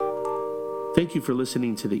Thank you for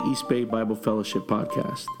listening to the East Bay Bible Fellowship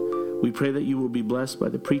podcast. We pray that you will be blessed by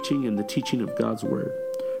the preaching and the teaching of God's Word.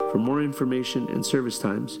 For more information and service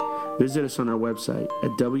times, visit us on our website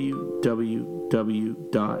at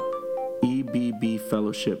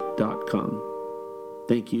www.ebbfellowship.com.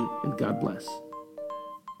 Thank you, and God bless.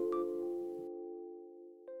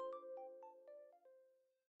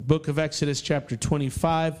 Book of Exodus, chapter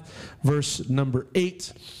 25, verse number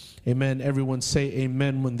 8. Amen. Everyone say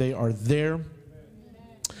amen when they are there.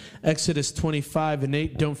 Exodus 25 and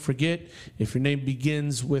 8. Don't forget, if your name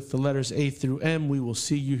begins with the letters A through M, we will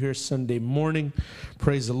see you here Sunday morning.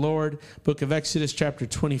 Praise the Lord. Book of Exodus, chapter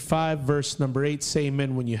 25, verse number 8. Say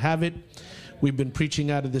amen when you have it. We've been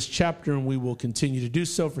preaching out of this chapter, and we will continue to do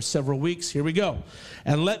so for several weeks. Here we go.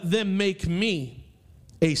 And let them make me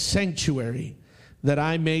a sanctuary, that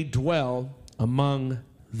I may dwell among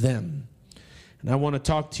them. And I want to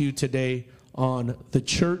talk to you today on the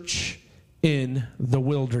church in the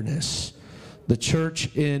wilderness. The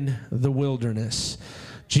church in the wilderness.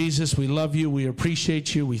 Jesus, we love you. We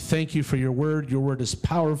appreciate you. We thank you for your word. Your word is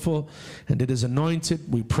powerful and it is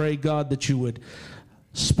anointed. We pray, God, that you would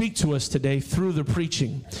speak to us today through the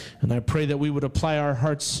preaching. And I pray that we would apply our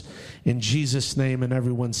hearts in Jesus' name. And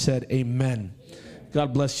everyone said, amen.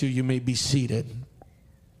 God bless you. You may be seated.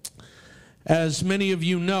 As many of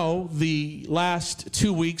you know, the last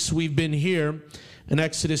 2 weeks we've been here in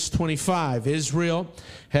Exodus 25. Israel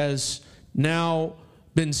has now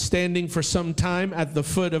been standing for some time at the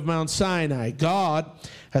foot of Mount Sinai. God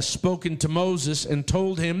has spoken to Moses and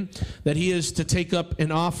told him that he is to take up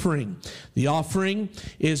an offering. The offering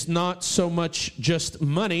is not so much just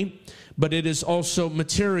money, but it is also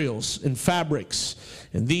materials and fabrics.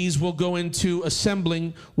 And these will go into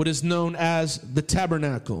assembling what is known as the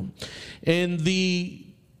tabernacle. In the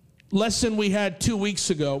lesson we had 2 weeks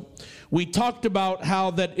ago, we talked about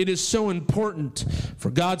how that it is so important for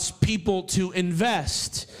God's people to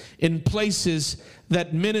invest in places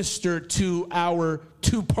that minister to our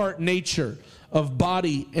two-part nature of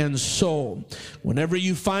body and soul. Whenever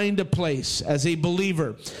you find a place as a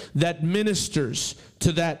believer that ministers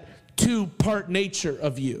to that two-part nature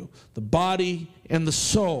of you, the body and the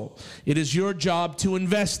soul, it is your job to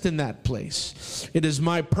invest in that place. It is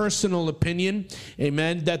my personal opinion,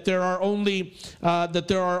 amen, that there are only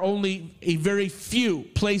a very few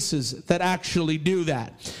places that actually do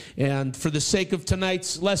that. And for the sake of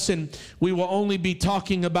tonight's lesson, we will only be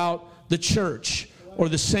talking about the church, or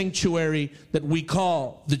the sanctuary that we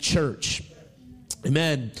call the church.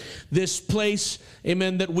 Amen. This place,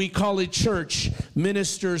 amen, that we call a church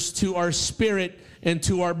ministers to our spirit and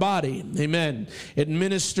to our body. Amen. It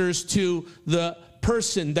ministers to the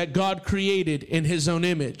person that God created in his own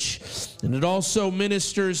image. And it also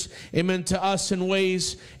ministers, amen, to us in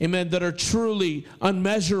ways, amen, that are truly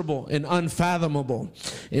unmeasurable and unfathomable.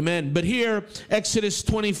 Amen. But here, Exodus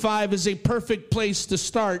 25 is a perfect place to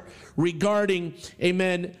start regarding,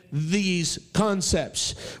 amen, these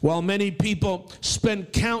concepts. While many people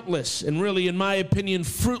spend countless and really, in my opinion,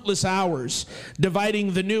 fruitless hours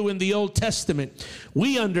dividing the New and the Old Testament,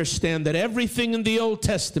 we understand that everything in the Old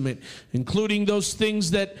Testament, including those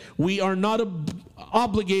things that we are not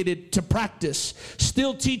obligated to practice,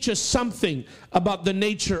 still teach us something about the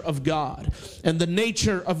nature of God. And the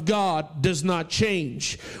nature of God does not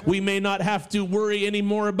change. We may not have to worry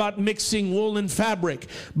anymore about mixing wool and fabric,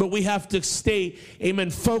 but we have to stay,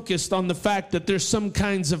 amen, focused on the fact that there's some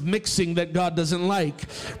kinds of mixing that God doesn't like.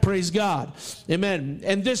 Praise God. Amen.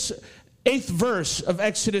 And this 8th verse of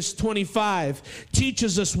Exodus 25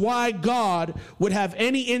 teaches us why God would have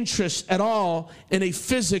any interest at all in a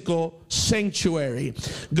physical sanctuary.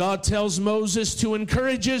 God tells Moses to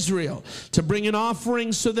encourage Israel to bring an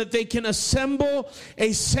offering so that they can assemble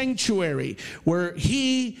a sanctuary where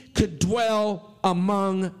he could dwell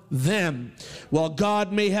among them. While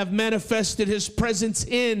God may have manifested his presence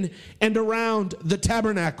in and around the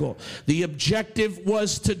tabernacle, the objective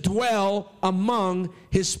was to dwell among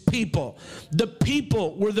his people. The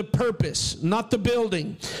people were the purpose, not the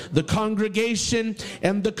building. The congregation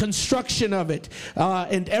and the construction of it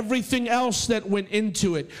and everything else that went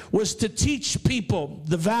into it was to teach people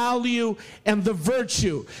the value and the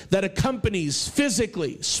virtue that accompanies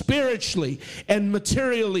physically, spiritually, and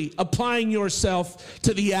materially applying yourself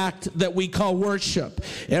to the act that we call worship.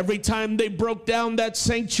 Every time they broke down that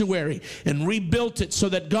sanctuary and rebuilt it so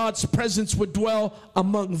that God's presence would dwell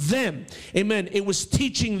among them, amen, it was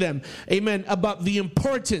teaching them, amen, about the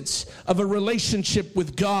importance of a relationship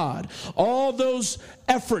with God. All those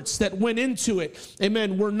efforts that went into it,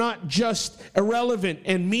 amen, were not just irrelevant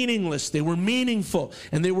and meaningless. They were meaningful,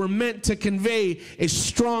 and they were meant to convey a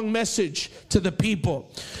strong message to the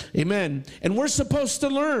people. Amen. And we're supposed to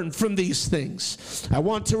learn from these things. I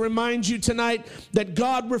want to remind you tonight that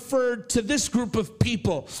God referred to this group of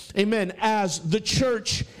people, amen, as the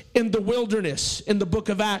church in the wilderness in the book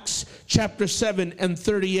of Acts chapter 7 and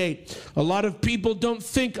 38. A lot of people don't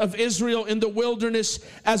think of Israel in the wilderness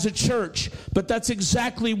as a church, but that's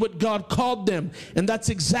exactly what God called them, and that's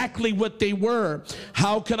exactly what they were.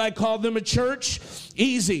 How could I call them a church?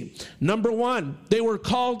 Easy. Number one, they were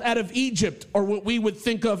called out of Egypt, or what we would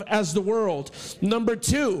think of as the world. Number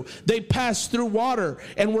two, they passed through water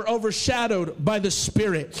and were overshadowed by the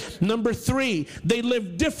Spirit. Number three, they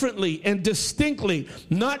lived differently and distinctly,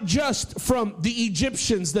 not just from the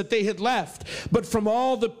Egyptians that they had left, but from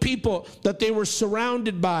all the people that they were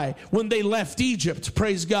surrounded by when they left Egypt.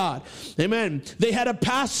 Praise God. Amen. They had a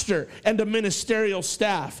pastor and a ministerial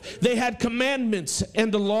staff. They had commandments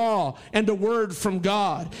and a law and a word from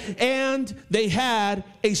God. And they had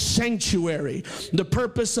a sanctuary. The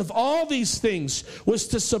purpose of all these things was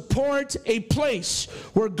to support a place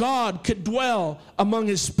where God could dwell among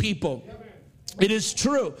his people. It is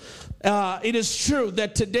true. It is true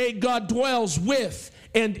that today God dwells with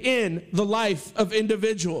and in the life of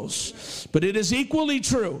individuals. But it is equally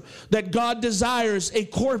true that God desires a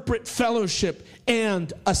corporate fellowship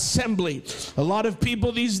and assembly. A lot of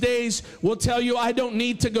people these days will tell you, I don't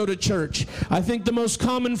need to go to church. I think the most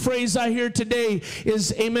common phrase I hear today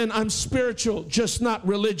is, amen, I'm spiritual, just not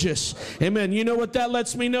religious. Amen. You know what that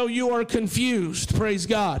lets me know? You are confused. Praise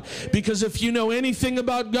God. Because if you know anything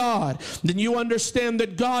about God, then you understand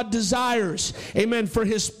that God desires, amen, for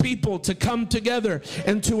his people to come together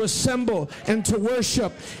and to assemble and to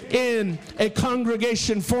worship in a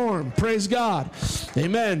congregation form. Praise God.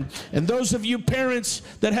 Amen. And those of you parents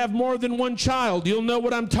that have more than one child, you'll know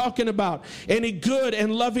what I'm talking about. Any good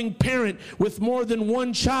and loving parent with more than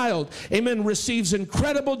one child, amen, receives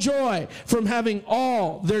incredible joy from having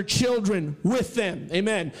all their children with them.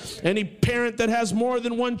 Amen. Any parent that has more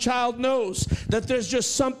than one child knows that there's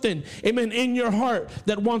just something, amen, in your heart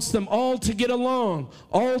that wants them all to get along,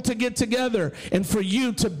 all to get together, and for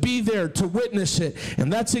you to be there to witness it.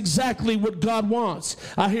 And that's exactly what God wants.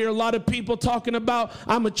 I hear a lot of people talking about,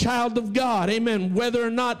 I'm a child of God. Amen. Whether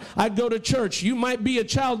or not I go to church, you might be a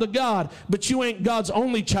child of God, but you ain't God's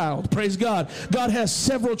only child. Praise God. God has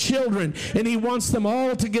several children, and he wants them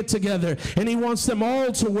all to get together, and he wants them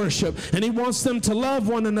all to worship, and he wants them to love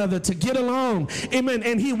one another, to get along. Amen.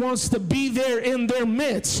 And he wants to be there in their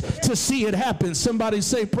midst to see it happen. Somebody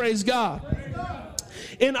say, praise God.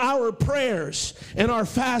 In our prayers, in our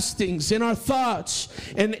fastings, in our thoughts,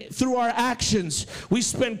 and through our actions, we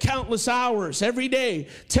spend countless hours every day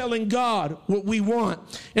telling God what we want.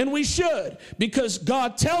 And we should, because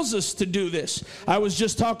God tells us to do this. I was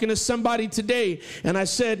just talking to somebody today, and I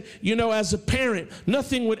said, you know, as a parent,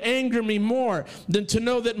 nothing would anger me more than to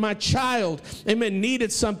know that my child, amen,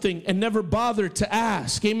 needed something and never bothered to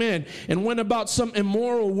ask, amen, and went about some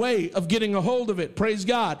immoral way of getting a hold of it. Praise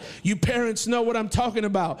God. You parents know what I'm talking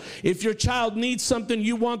about. If your child needs something,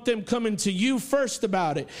 you want them coming to you first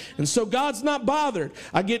about it. And so God's not bothered.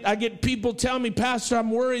 I get people tell me, Pastor,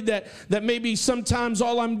 I'm worried that maybe sometimes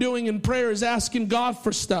all I'm doing in prayer is asking God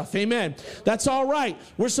for stuff. Amen. That's all right.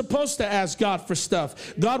 We're supposed to ask God for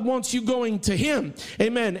stuff. God wants you going to him,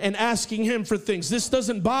 amen, and asking him for things. This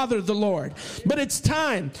doesn't bother the Lord. But it's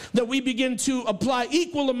time that we begin to apply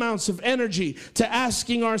equal amounts of energy to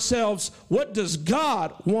asking ourselves, what does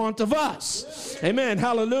God want of us? Amen.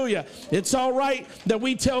 Hallelujah. It's all right that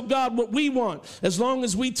we tell God what we want, as long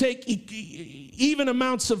as we take even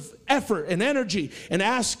amounts of effort and energy and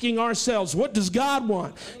asking ourselves, what does God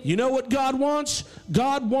want? You know what God wants?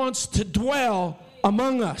 God wants to dwell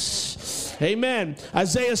among us. Amen.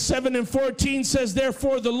 Isaiah 7:14 says,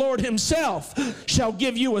 therefore the Lord himself shall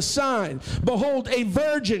give you a sign. Behold, a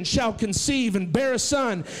virgin shall conceive and bear a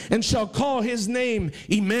son, and shall call his name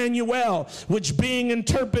Emmanuel, which being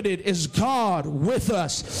interpreted is God with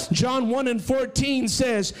us. John 1:14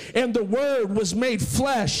 says, and the word was made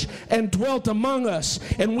flesh and dwelt among us,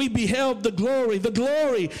 and we beheld the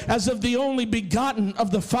glory as of the only begotten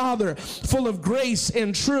of the Father, full of grace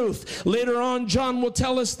and truth. Later on, John John will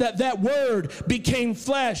tell us that that word became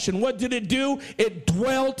flesh. And what did it do? It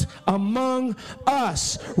dwelt among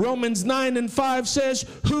us. Romans 9:5 says,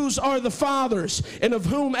 whose are the fathers, and of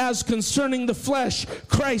whom as concerning the flesh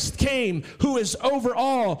Christ came, who is over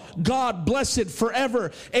all, God blessed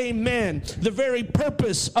forever. Amen. The very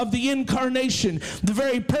purpose of the incarnation, the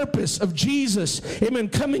very purpose of Jesus, amen,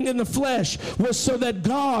 coming in the flesh was so that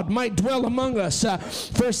God might dwell among us.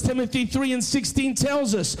 1 Timothy 3:16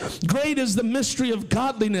 tells us, great is the mystery of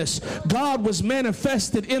godliness. God was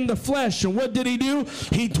manifested in the flesh. And what did he do?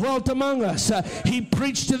 He dwelt among us. He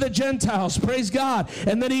preached to the Gentiles, praise God,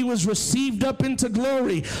 and then he was received up into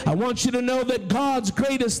glory. I want you to know that God's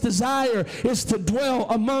greatest desire is to dwell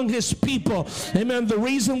among his people. Amen. The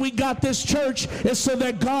reason we got this church is so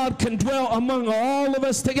that God can dwell among all of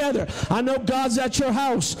us together. I know God's at your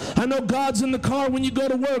house. I know God's in the car when you go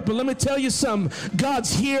to work, but let me tell you something.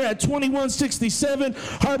 God's here at 2167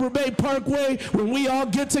 Harbor Bay Parkway when we all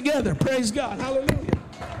get together. Praise God. Hallelujah.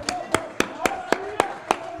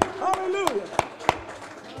 Hallelujah.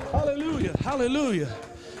 Hallelujah. Hallelujah.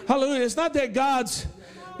 Hallelujah. It's not that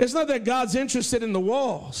God's interested in the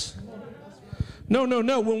walls. No.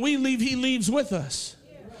 When we leave, he leaves with us.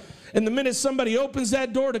 And the minute somebody opens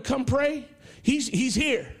that door to come pray, he's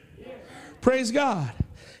here. Praise God.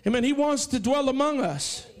 Amen. He wants to dwell among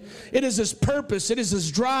us. It is his purpose. It is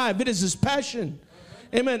his drive. It is his passion.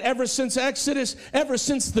 Amen. Ever since Exodus, ever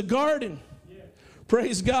since the garden.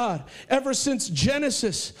 Praise God. Ever since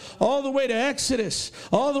Genesis, all the way to Exodus,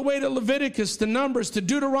 all the way to Leviticus, to Numbers, to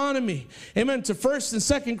Deuteronomy, amen, to 1st and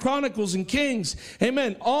 2nd Chronicles and Kings,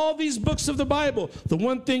 amen. All these books of the Bible, the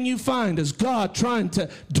one thing you find is God trying to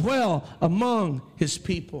dwell among his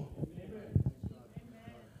people.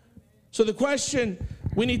 So the question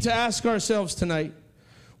we need to ask ourselves tonight,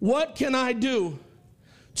 what can I do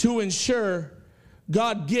to ensure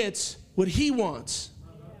God gets what he wants?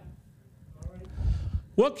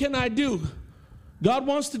 What can I do? God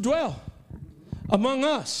wants to dwell among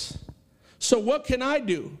us. So what can I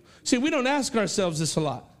do? See, we don't ask ourselves this a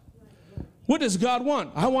lot. What does God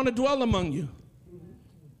want? I want to dwell among you.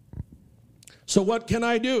 So what can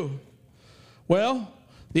I do? Well,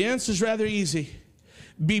 the answer is rather easy.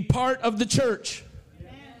 Be part of the church.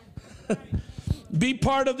 Be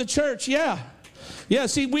part of the church, yeah. Yeah,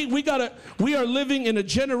 see, we are living in a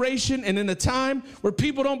generation and in a time where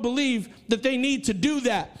people don't believe that they need to do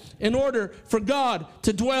that in order for God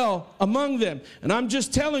to dwell among them. And I'm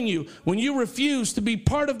just telling you, when you refuse to be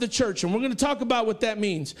part of the church, and we're going to talk about what that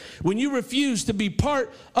means, when you refuse to be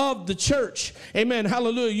part of the church, amen,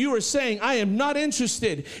 hallelujah, you are saying, I am not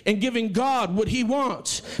interested in giving God what he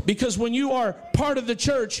wants. Because when you are part of the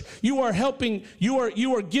church, you are helping, you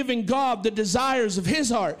are giving God the desires of his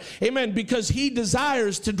heart, amen, because he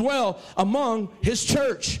desires to dwell among his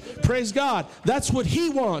church. Praise God. That's what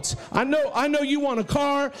he wants. I know you want a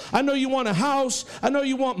car. I know you want a house. I know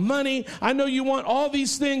you want money. I know you want all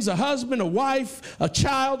these things, a husband, a wife, a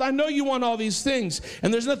child. I know you want all these things,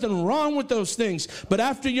 and there's nothing wrong with those things. But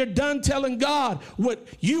after you're done telling God what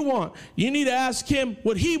you want, you need to ask him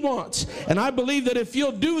what he wants. And I believe that if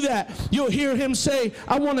you'll do that, you'll hear him say,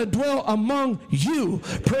 I want to dwell among you.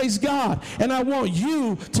 Praise God. And I want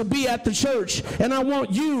you to be at the church, and I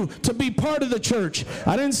want you to be part of the church.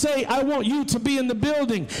 I didn't say I want you to be in the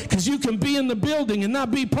building, because you can be in the building and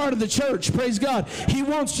not be part of the church. Praise God. He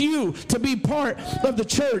wants you to be part of the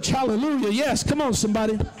church. Hallelujah. Yes, come on,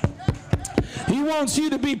 somebody. He wants you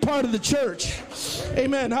to be part of the church.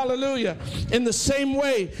 Amen. Hallelujah. In the same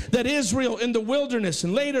way that Israel in the wilderness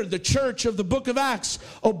and later the church of the book of Acts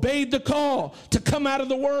obeyed the call to come out of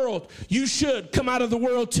the world, you should come out of the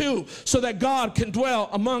world too, so that God can dwell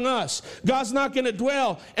among us. God's not going to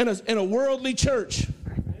dwell in a worldly church.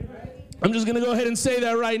 I'm just going to go ahead and say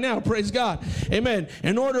that right now. Praise God. Amen.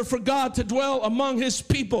 In order for God to dwell among his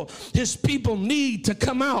people need to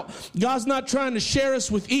come out. God's not trying to share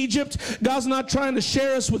us with Egypt. God's not trying to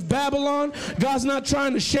share us with Babylon. God's not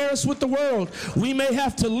trying to share us with the world. We may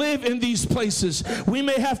have to live in these places. We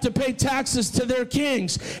may have to pay taxes to their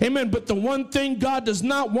kings. Amen. But the one thing God does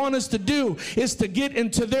not want us to do is to get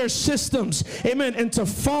into their systems. Amen. And to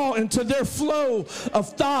fall into their flow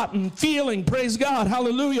of thought and feeling. Praise God.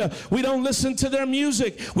 Hallelujah. We don't listen to their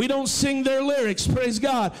music. We don't sing their lyrics. Praise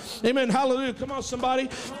God. Amen. Hallelujah. Come on, somebody.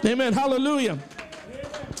 Amen. Hallelujah.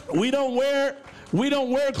 We don't wear We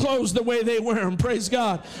don't wear clothes the way they wear them, praise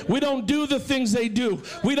God. We don't do the things they do.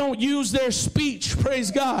 We don't use their speech,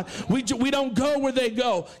 praise God. We don't go where they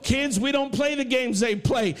go. Kids, we don't play the games they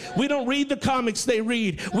play. We don't read the comics they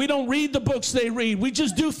read. We don't read the books they read. We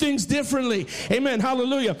just do things differently. Amen,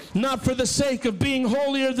 hallelujah. Not for the sake of being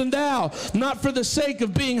holier than thou, not for the sake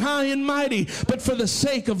of being high and mighty, but for the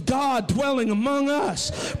sake of God dwelling among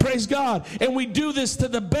us, praise God. And we do this to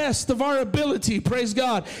the best of our ability, praise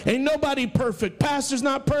God. Ain't nobody perfect. Pastor's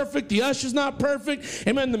not perfect. The usher's not perfect.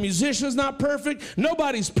 Amen. The musician's not perfect.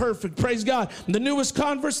 Nobody's perfect. Praise God. The newest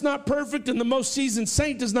convert's not perfect, and the most seasoned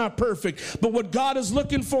saint is not perfect. But what God is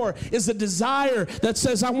looking for is a desire that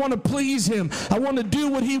says, I want to please him. I want to do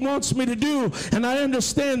what he wants me to do. And I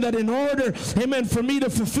understand that in order, amen, for me to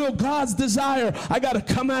fulfill God's desire, I got to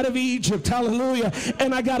come out of Egypt. Hallelujah.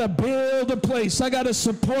 And I got to build a place. I got to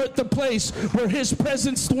support the place where his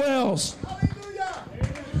presence dwells.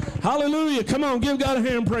 Hallelujah. Come on, give God a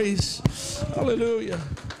hand praise. Hallelujah.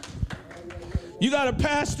 You got to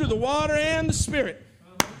pass through the water and the Spirit.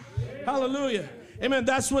 Hallelujah. Amen.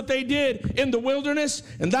 That's what they did in the wilderness,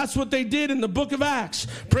 and that's what they did in the book of Acts.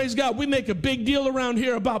 Praise God. We make a big deal around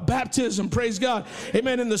here about baptism. Praise God.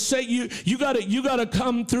 Amen. And you gotta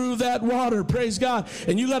come through that water. Praise God.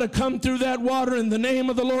 And you gotta come through that water in the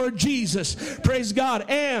name of the Lord Jesus. Praise God.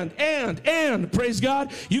 And praise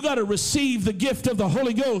God, you gotta receive the gift of the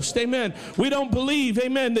Holy Ghost. Amen. We don't believe,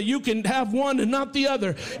 amen, that you can have one and not the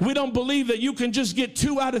other. We don't believe that you can just get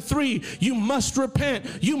 2 out of 3. You must repent.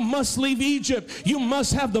 You must leave Egypt. You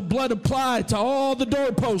must have the blood applied to all the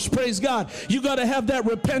doorposts. Praise God. You got to have that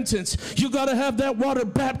repentance. You got to have that water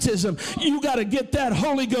baptism. You got to get that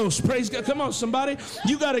Holy Ghost. Praise God. Come on, somebody.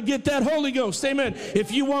 You got to get that Holy Ghost. Amen.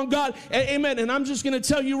 If you want God, amen. And I'm just going to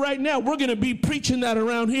tell you right now, we're going to be preaching that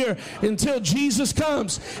around here until Jesus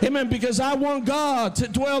comes. Amen. Because I want God to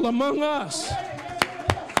dwell among us.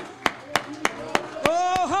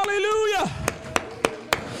 Oh, hallelujah.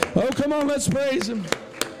 Oh, come on, let's praise him.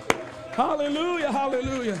 Hallelujah,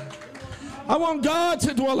 hallelujah. I want God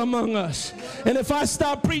to dwell among us. And if I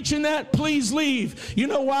stop preaching that, please leave. You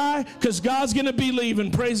know why? Because God's going to be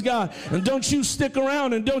leaving. Praise God. And don't you stick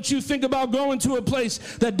around, and don't you think about going to a place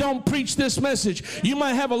that don't preach this message. You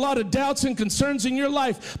might have a lot of doubts and concerns in your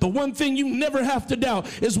life, but one thing you never have to doubt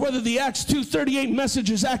is whether the Acts 2:38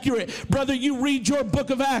 message is accurate. Brother, you read your book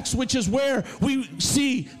of Acts, which is where we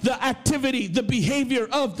see the activity, the behavior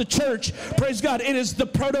of the church. Praise God. It is the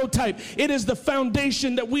prototype. It is the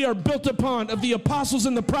foundation that we are built upon of the apostles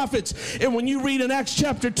and the prophets. And when you read in Acts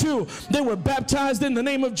chapter 2, they were baptized in the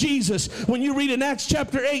name of Jesus. When you read in Acts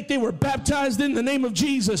chapter 8, they were baptized in the name of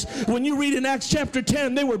Jesus. When you read in Acts chapter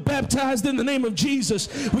 10, they were baptized in the name of Jesus.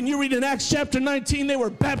 When you read in Acts chapter 19, they were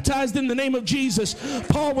baptized in the name of Jesus.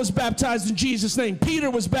 Paul was baptized in Jesus' name. Peter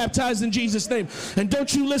was baptized in Jesus' name. And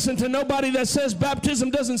don't you listen to nobody that says baptism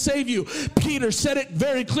doesn't save you. Peter said it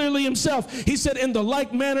very clearly himself. He said, in the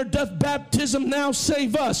like manner doth baptism now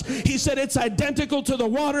save us. He said it's identical to the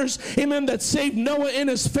waters, amen, that saved Noah and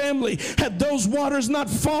his family. Had those waters not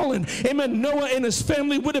fallen, amen, Noah and his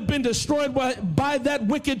family would have been destroyed by that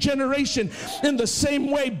wicked generation. In the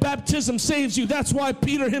same way, baptism saves you. That's why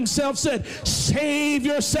Peter himself said, save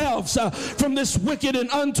yourselves from this wicked and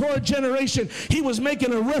untoward generation. He was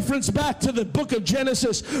making a reference back to the book of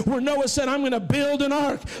Genesis, where Noah said, I'm going to build an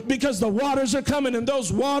ark because the waters are coming, and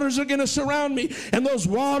those waters are going to surround me, and those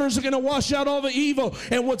waters are going to wash out all the evil,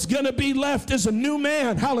 and what's going to be left is a new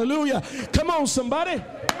man. Hallelujah. Come on, somebody.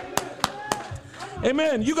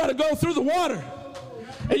 Amen. You got to go through the water,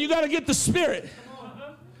 and you got to get the Spirit.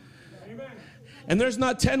 And there's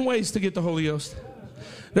not 10 ways to get the Holy Ghost.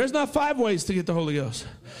 There's not 5 ways to get the Holy Ghost.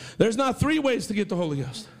 There's not 3 ways to get the Holy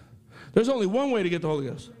Ghost. There's only one way to get the Holy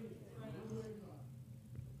Ghost.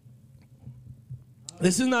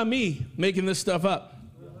 This is not me making this stuff up.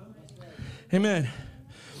 Amen.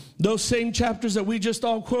 Those same chapters that we just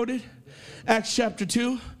all quoted, Acts chapter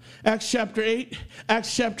 2, Acts chapter 8,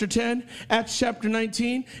 Acts chapter 10, Acts chapter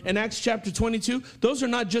 19, and Acts chapter 22, those are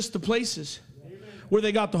not just the places where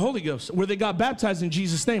they got the Holy Ghost, where they got baptized in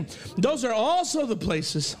Jesus' name. Those are also the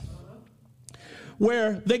places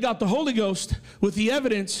where they got the Holy Ghost with the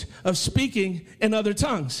evidence of speaking in other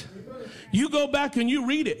tongues. You go back and you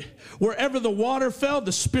read it. Wherever the water fell,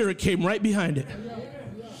 the Spirit came right behind it.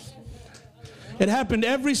 It happened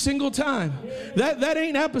every single time. That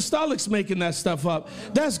ain't apostolics making that stuff up.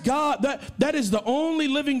 That's God. That is the only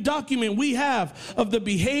living document we have of the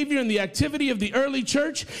behavior and the activity of the early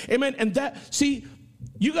church. Amen. And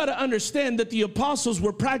you got to understand that the apostles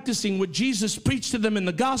were practicing what Jesus preached to them in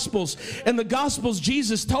the Gospels. In the Gospels,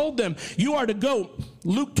 Jesus told them, you are to go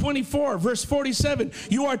Luke 24, verse 47,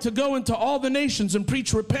 you are to go into all the nations and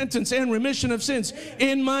preach repentance and remission of sins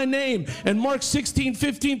in my name. And Mark 16,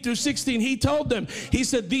 15 through 16, he told them, he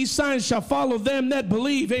said, these signs shall follow them that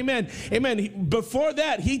believe. Amen. Amen. Before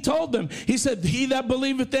that, he told them, he said, he that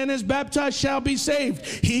believeth and is baptized shall be saved.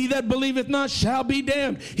 He that believeth not shall be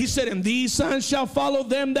damned. He said, and these signs shall follow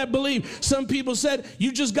them that believe. Some people said,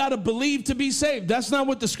 you just got to believe to be saved. That's not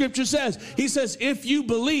what the scripture says. He says, if you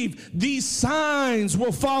believe, these signs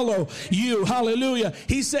will follow you. Hallelujah.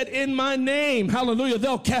 He said, in my name, hallelujah,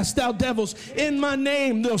 they'll cast out devils. In my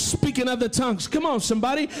name, they'll speak in other tongues. Come on,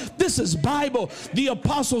 somebody. This is Bible. The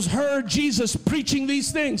apostles heard Jesus preaching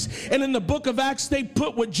these things. And in the book of Acts, they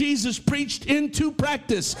put what Jesus preached into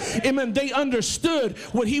practice. Amen. They understood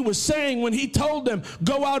what he was saying when he told them,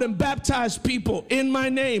 go out and baptize people in my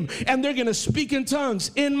name. And they're going to speak in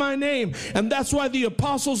tongues in my name. And that's why the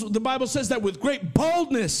apostles, the Bible says that with great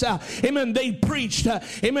boldness, amen, they preached.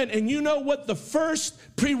 Amen. And you know what the first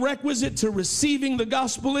prerequisite to receiving the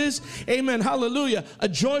gospel is? Amen. Hallelujah. A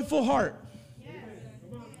joyful heart.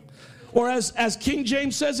 Or as King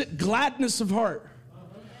James says it, gladness of heart.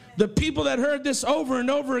 The people that heard this over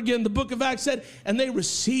and over again, the book of Acts said, and they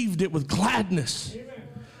received it with gladness.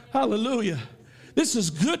 Hallelujah. This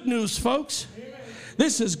is good news, folks.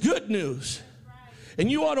 This is good news.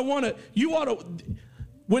 And you ought to,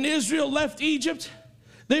 when Israel left Egypt,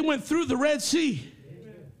 they went through the Red Sea.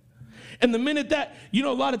 And the minute that, a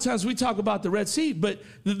lot of times we talk about the Red Sea, but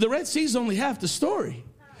the Red Sea is only half the story.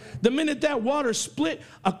 The minute that water split,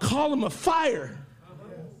 a column of fire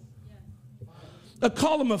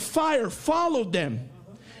followed them.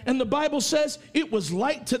 And the Bible says it was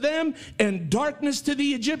light to them and darkness to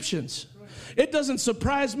the Egyptians. It doesn't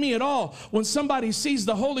surprise me at all when somebody sees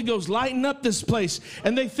the Holy Ghost lighting up this place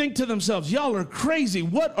and they think to themselves, y'all are crazy.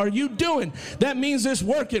 What are you doing? That means it's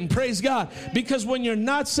working. Praise God. Because when you're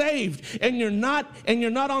not saved and you're not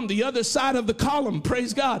on the other side of the column,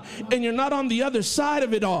 praise God, and you're not on the other side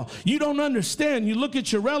of it all, you don't understand. You look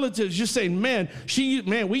at your relatives, you're saying, man,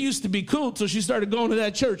 we used to be cool till she started going to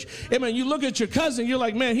that church. Amen. You look at your cousin, you're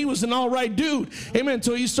like, man, he was an all right dude. Amen.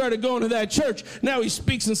 Until he started going to that church. Now he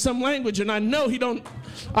speaks in some language, and I know he don't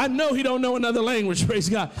know another language, praise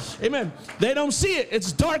God. Amen. They don't see it.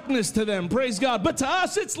 It's darkness to them, praise God. But to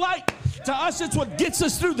us, it's light. To us, it's what gets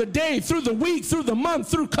us through the day, through the week, through the month,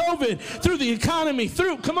 through COVID, through the economy,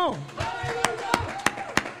 come on.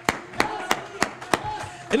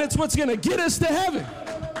 And it's what's going to get us to heaven.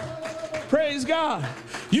 Praise God.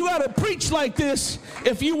 You got to preach like this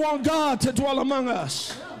if you want God to dwell among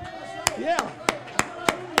us. Yeah.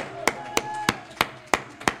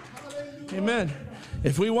 Amen.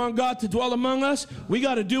 If we want God to dwell among us, we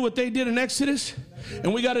got to do what they did in Exodus,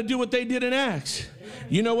 and we got to do what they did in Acts.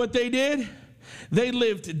 You know what they did? They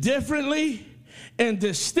lived differently and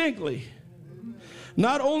distinctly,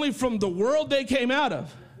 not only from the world they came out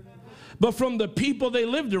of, but from the people they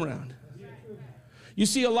lived around. You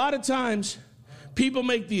see, a lot of times, people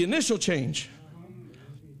make the initial change,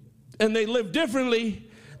 and they live differently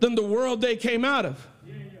than the world they came out of.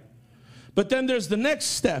 But then there's the next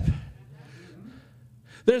step.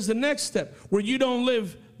 There's the next step where you don't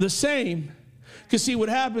live the same. Because see, what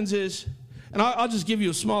happens is, and I'll just give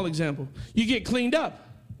you a small example. You get cleaned up.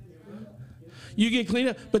 You get cleaned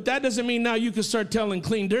up. But that doesn't mean now you can start telling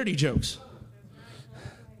clean, dirty jokes.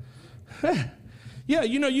 Yeah,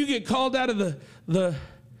 you get called out of the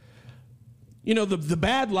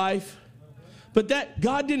bad life. But that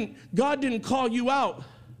God didn't call you out.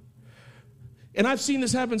 And I've seen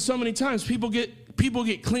this happen so many times. People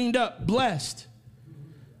get cleaned up, blessed,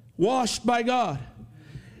 washed by God.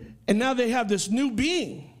 And now they have this new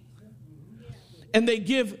being. And they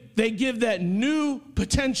give that new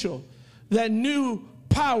potential, that new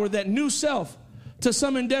power, that new self to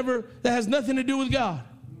some endeavor that has nothing to do with God.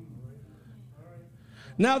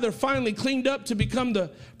 Now they're finally cleaned up to become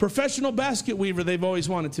the professional basket weaver they've always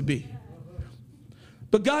wanted to be.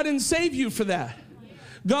 But God didn't save you for that.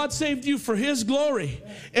 God saved you for his glory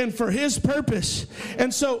and for his purpose.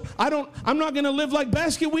 And so I'm not going to live like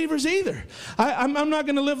basket weavers either. I'm not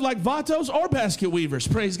going to live like vatos or basket weavers,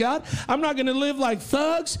 praise God. I'm not going to live like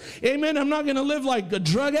thugs, amen. I'm not going to live like a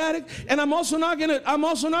drug addict, and I'm also not going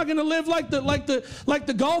to live like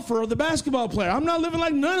the golfer or the basketball player. I'm not living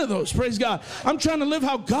like none of those, praise God. I'm trying to live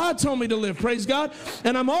how God told me to live, praise God.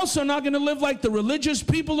 And I'm also not going to live like the religious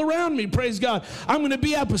people around me, praise God. I'm going to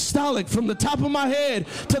be apostolic from the top of my head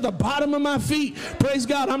to the bottom of my feet. Praise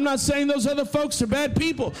God. I'm not saying those other folks are bad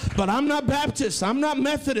people, but I'm not Baptist. I'm not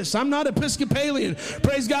Methodist. I'm not Episcopalian.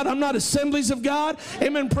 Praise God. I'm not Assemblies of God.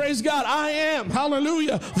 Amen. Praise God. I am,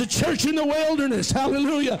 hallelujah, the church in the wilderness.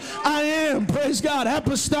 Hallelujah. I am, praise God,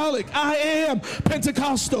 apostolic. I am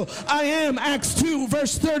Pentecostal. I am Acts 2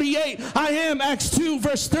 verse 38. I am Acts 2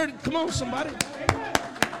 verse 30. Come on, somebody.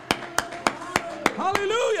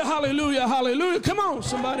 Hallelujah, hallelujah, hallelujah. Come on,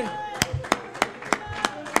 somebody.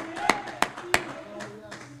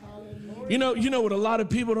 You know what a lot of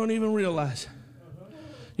people don't even realize?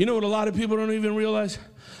 You know what a lot of people don't even realize?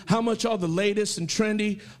 How much all the latest and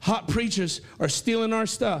trendy hot preachers are stealing our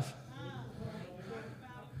stuff.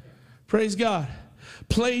 Praise God.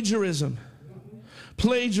 Plagiarism,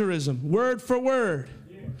 word for word.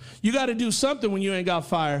 You got to do something when you ain't got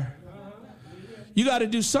fire. You got to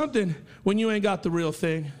do something when you ain't got the real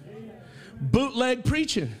thing. Bootleg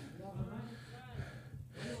preaching.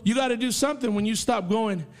 You got to do something when you stop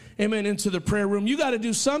going, amen, into the prayer room. You got to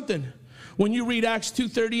do something when you read Acts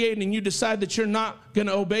 2:38 and you decide that you're not going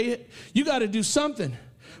to obey it. You got to do something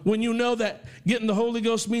when you know that getting the Holy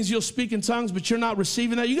Ghost means you'll speak in tongues, but you're not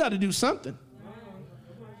receiving that. You got to do something.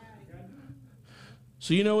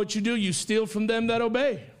 So you know what you do? You steal from them that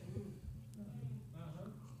obey.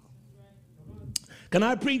 Can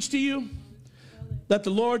I preach to you that the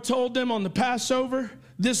Lord told them on the Passover,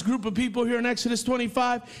 this group of people here in Exodus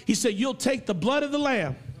 25, he said, you'll take the blood of the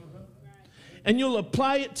lamb and you'll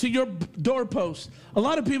apply it to your doorpost. A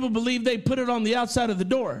lot of people believe they put it on the outside of the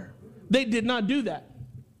door. They did not do that.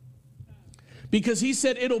 Because he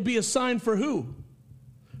said it'll be a sign for who?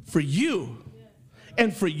 For you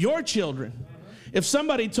and for your children. If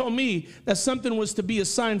somebody told me that something was to be a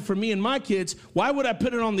sign for me and my kids, why would I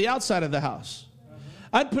put it on the outside of the house?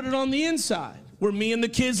 I'd put it on the inside where me and the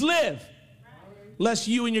kids live, lest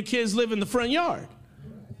you and your kids live in the front yard.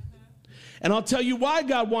 And I'll tell you why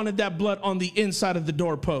God wanted that blood on the inside of the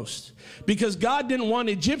doorpost. Because God didn't want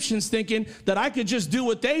Egyptians thinking that I could just do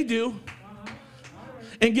what they do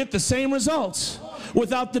and get the same results.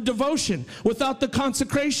 Without the devotion, without the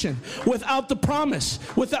consecration, without the promise,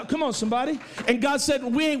 come on, somebody. And God said,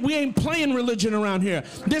 we ain't playing religion around here.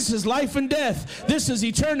 This is life and death. This is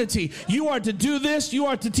eternity. You are to do this. You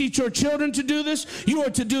are to teach your children to do this. You are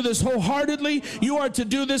to do this wholeheartedly. You are to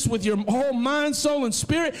do this with your whole mind, soul, and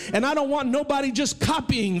spirit. And I don't want nobody just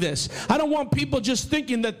copying this. I don't want people just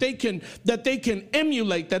thinking that they can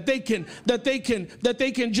emulate, that they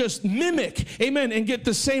can just mimic, amen, and get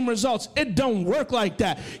the same results. It don't work like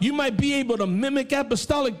that. You might be able to mimic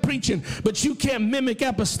apostolic preaching, but you can't mimic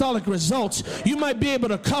apostolic results. You might be able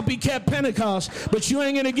to copycat Pentecost, but you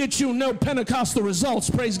ain't going to get you no Pentecostal results.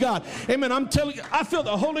 Praise God. Amen. I'm telling you, I feel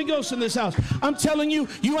the Holy Ghost in this house. I'm telling you,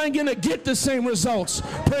 you ain't going to get the same results.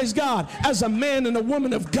 Praise God. As a man and a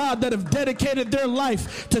woman of God that have dedicated their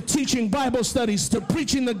life to teaching Bible studies, to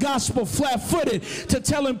preaching the gospel flat-footed, to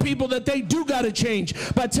telling people that they do got to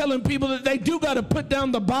change, by telling people that they do got to put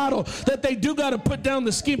down the bottle, that they do got to put down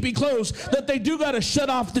the skimpy clothes, that they do got to shut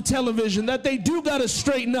off the television, that they do got to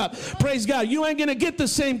straighten up. Praise God. You ain't going to get the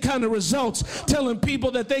same kind of results telling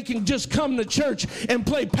people that they can just come to church and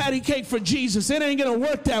play patty cake for Jesus. It ain't going to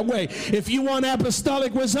work that way. If you want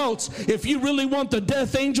apostolic results, if you really want the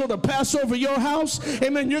death angel to pass over your house,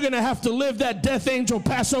 amen, you're going to have to live that death angel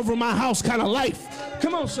pass over my house kind of life.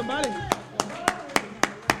 Come on, somebody.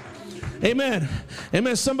 Amen.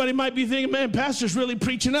 Amen. Somebody might be thinking, man, pastor's really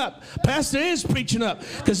preaching up. Pastor is preaching up.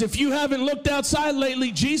 Because if you haven't looked outside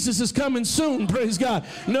lately, Jesus is coming soon. Praise God.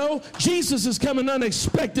 No, Jesus is coming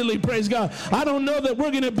unexpectedly. Praise God. I don't know that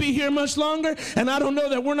we're going to be here much longer. And I don't know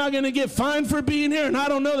that we're not going to get fined for being here. And I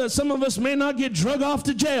don't know that some of us may not get drug off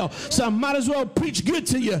to jail. So I might as well preach good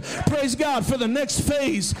to you. Praise God for the next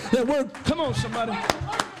phase that we're, come on, somebody.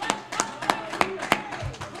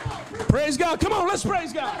 Praise God. Come on, let's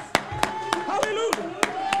praise God. Hallelujah.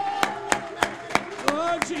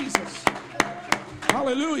 Oh, Jesus.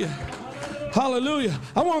 Hallelujah. Hallelujah.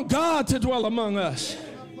 I want God to dwell among us.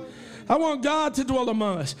 I want God to dwell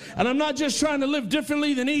among us. And I'm not just trying to live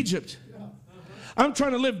differently than Egypt. I'm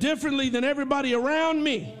trying to live differently than everybody around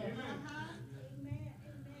me.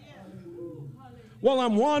 While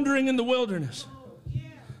I'm wandering in the wilderness.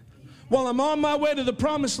 While I'm on my way to the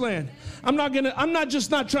promised land. I'm not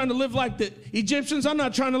just not trying to live like the Egyptians. I'm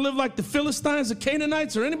not trying to live like the Philistines, the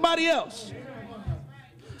Canaanites, or anybody else.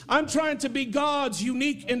 I'm trying to be God's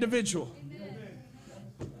unique individual.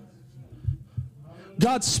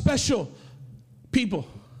 God's special people.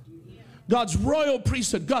 God's royal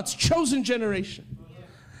priesthood. God's chosen generation.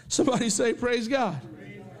 Somebody say, praise God.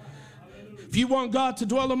 If you want God to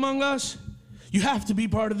dwell among us, you have to be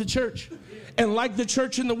part of the church. And like the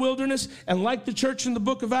church in the wilderness and like the church in the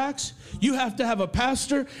book of Acts, you have to have a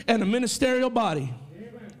pastor and a ministerial body.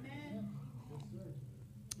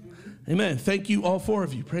 Amen. Thank you, all four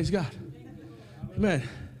of you. Praise God. Amen.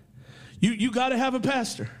 You got to have a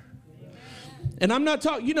pastor. And I'm not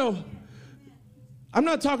talking, I'm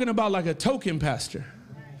not talking about like a token pastor.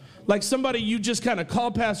 Like somebody you just kind of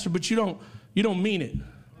call pastor, but you don't mean it.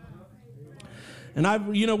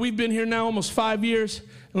 And we've been here now almost 5 years.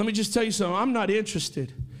 And let me just tell you something. I'm not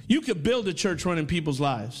interested. You could build a church running people's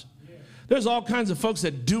lives. There's all kinds of folks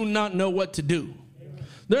that do not know what to do.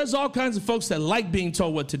 There's all kinds of folks that like being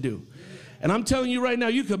told what to do. And I'm telling you right now,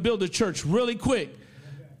 you could build a church really quick,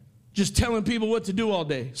 just telling people what to do all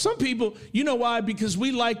day. Some people, you know why? Because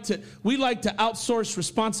we like to outsource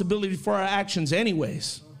responsibility for our actions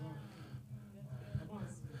anyways.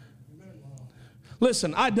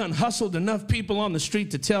 Listen, I done hustled enough people on the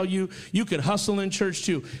street to tell you you could hustle in church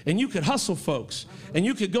too. And you could hustle folks. And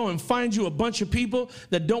you could go and find you a bunch of people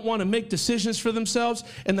that don't want to make decisions for themselves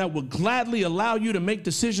and that will gladly allow you to make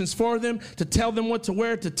decisions for them, to tell them what to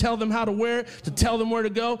wear, to tell them how to wear, to tell them where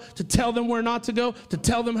to go, to tell them where not to go, to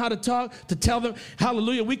tell them how to talk, to tell them,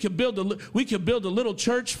 hallelujah, we could build a little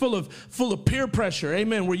church full of peer pressure,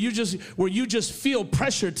 amen, where you just feel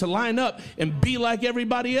pressure to line up and be like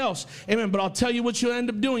everybody else, amen. But I'll tell you what you'll end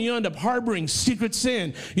up doing. You'll end up harboring secret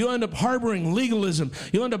sin. You'll end up harboring legalism.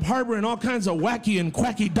 You'll end up harboring all kinds of wacky and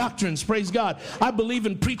quacky doctrines. Praise God. I believe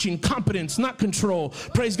in preaching competence, not control.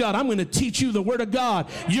 Praise God. I'm going to teach you the word of God.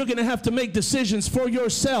 You're going to have to make decisions for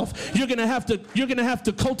yourself. You're going to have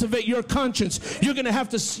to cultivate your conscience. You're going to have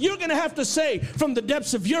to say from the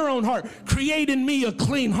depths of your own heart, create in me a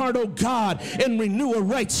clean heart, oh God, and renew a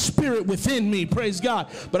right spirit within me. Praise God.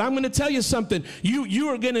 But I'm going to tell you something. You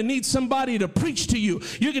are going to need somebody to preach to you.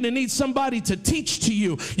 You're going to need somebody to teach to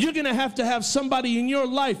you. You're going to have somebody in your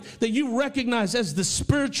life that you recognize as the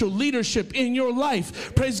spiritual leadership in your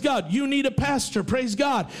life. Praise God. You need a pastor. Praise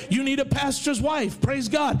God. You need a pastor's wife. Praise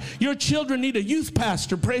God. Your children need a youth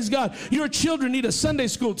pastor. Praise God. Your children need a Sunday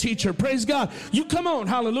school teacher. Praise God. You come on.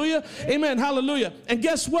 Hallelujah. Amen. Hallelujah. And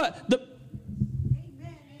guess what?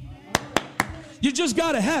 You just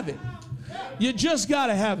got to have it. You just got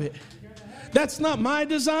to have it. That's not my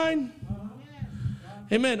design.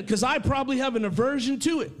 Amen. Because I probably have an aversion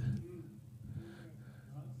to it.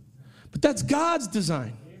 But that's God's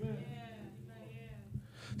design.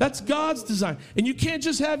 That's God's design. And you can't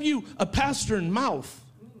just have you a pastor in mouth.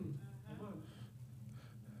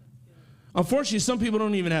 Unfortunately, some people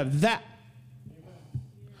don't even have that.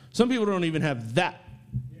 Some people don't even have that.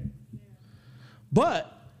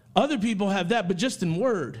 But other people have that, but just in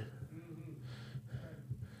word.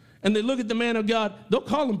 And they look at the man of God, they'll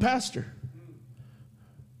call him pastor.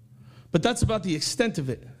 But that's about the extent of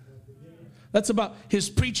it. That's about his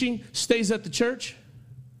preaching stays at the church.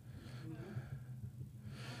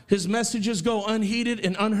 His messages go unheeded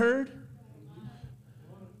and unheard.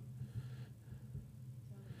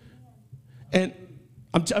 And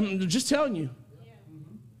I'm just telling you.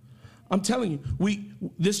 I'm telling you,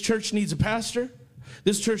 this church needs a pastor.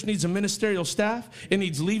 This church needs a ministerial staff. It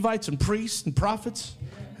needs Levites and priests and prophets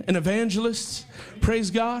and evangelists.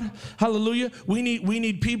 Praise God. Hallelujah. We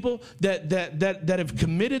need people that have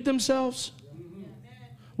committed themselves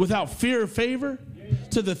without fear or favor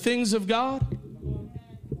to the things of God.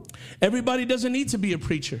 Everybody doesn't need to be a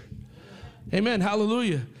preacher. Amen.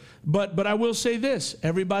 Hallelujah. But I will say this.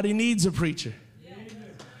 Everybody needs a preacher.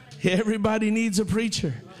 Everybody needs a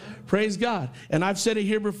preacher. Praise God. And I've said it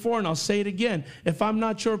here before, and I'll say it again. If I'm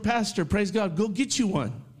not your pastor, praise God, go get you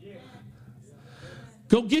one.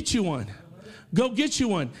 Go get you one. Go get you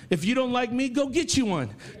one. If you don't like me, go get you one.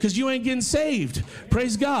 Because you ain't getting saved.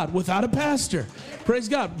 Praise God. Without a pastor. Praise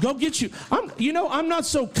God. Go get you. I'm not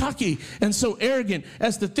so cocky and so arrogant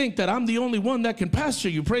as to think that I'm the only one that can pastor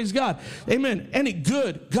you. Praise God. Amen. Any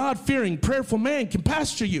good, God-fearing, prayerful man can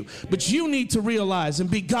pastor you. But you need to realize and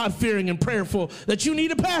be God-fearing and prayerful that you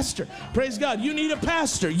need a pastor. Praise God. You need a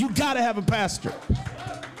pastor. You got to have a pastor.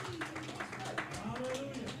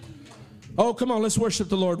 Oh, come on, let's worship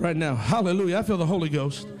the Lord right now. Hallelujah. I feel the Holy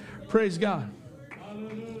Ghost. Praise God.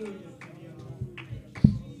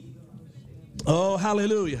 Oh,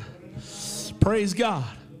 hallelujah. Praise God.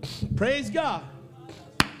 Praise God.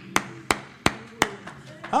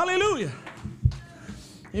 Hallelujah.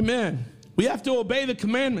 Amen. We have to obey the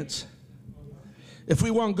commandments if we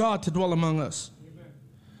want God to dwell among us.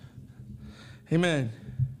 Amen.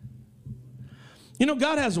 You know,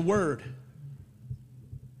 God has a word.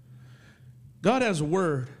 God has a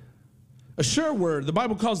word, a sure word. The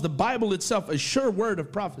Bible calls the Bible itself a sure word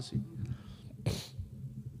of prophecy.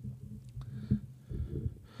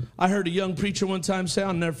 I heard a young preacher one time say,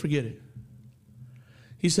 I'll never forget it.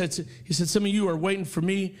 He said, some of you are waiting for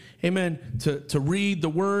me, amen, to read the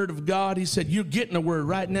word of God. He said, you're getting a word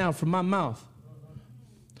right now from my mouth.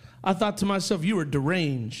 I thought to myself, you are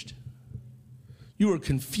deranged. You are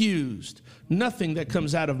confused. Nothing that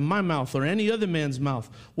comes out of my mouth or any other man's mouth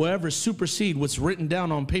will ever supersede what's written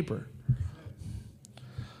down on paper.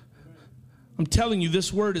 I'm telling you,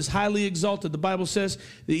 this word is highly exalted. The Bible says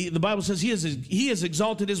he has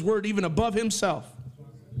exalted his word even above himself.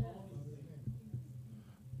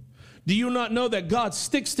 Do you not know that God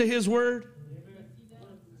sticks to his word?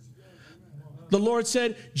 The Lord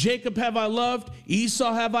said, Jacob have I loved,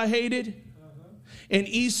 Esau have I hated. And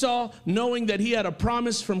Esau, knowing that he had a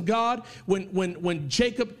promise from God, when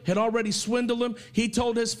Jacob had already swindled him, he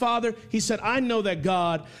told his father, he said, I know that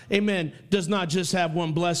God, amen, does not just have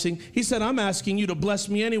one blessing. He said, I'm asking you to bless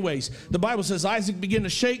me anyways. The Bible says Isaac began to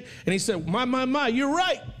shake, and he said, my, you're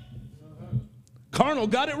right. Carnal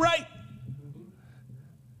got it right.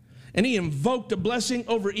 And he invoked a blessing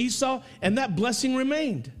over Esau, and that blessing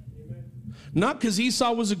remained. Not because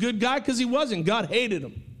Esau was a good guy, because he wasn't. God hated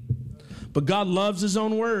him. But God loves his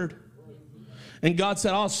own word. And God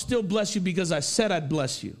said, I'll still bless you because I said I'd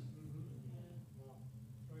bless you.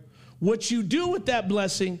 What you do with that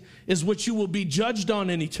blessing is what you will be judged on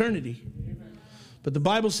in eternity. But the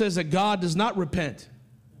Bible says that God does not repent.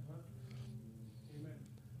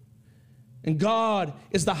 And God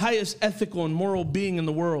is the highest ethical and moral being in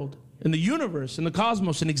the world, in the universe, in the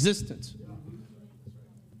cosmos, in existence.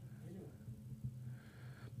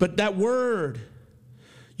 But that word,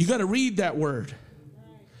 you got to read that word.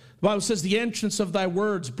 The Bible says the entrance of thy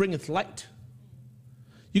words bringeth light.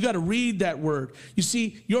 You got to read that word. You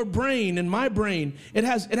see, your brain and my brain, it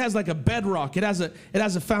has like a bedrock. It has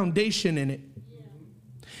a foundation in it.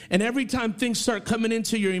 And every time things start coming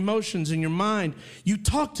into your emotions and your mind, you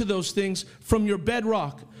talk to those things from your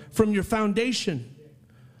bedrock, from your foundation.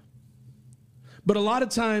 But a lot of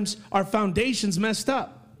times our foundation's messed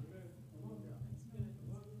up.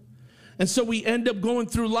 And so we end up going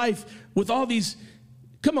through life with all these,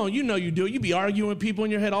 come on, you know you do. You be arguing with people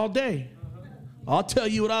in your head all day. I'll tell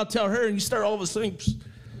you what I'll tell her, and you start all of a sudden,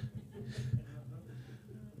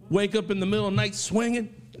 wake up in the middle of the night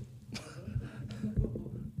swinging.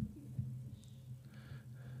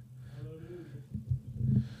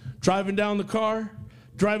 Driving down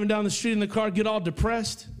the street in the car, get all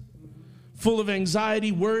depressed, full of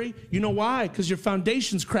anxiety, worry. You know why? Because your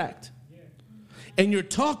foundation's cracked. And you're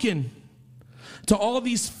talking to all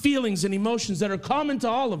these feelings and emotions that are common to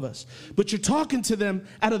all of us, but you're talking to them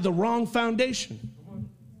out of the wrong foundation.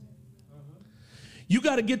 You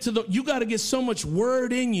got to get so much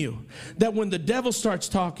word in you that when the devil starts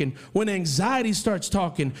talking, when anxiety starts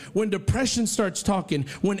talking, when depression starts talking,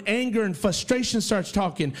 when anger and frustration starts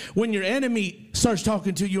talking, when your enemy starts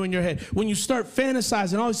talking to you in your head, when you start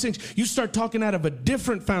fantasizing all these things, you start talking out of a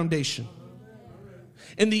different foundation.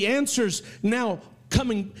 And the answers now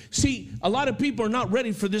coming. See, a lot of people are not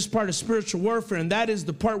ready for this part of spiritual warfare, and that is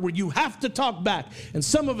the part where you have to talk back. And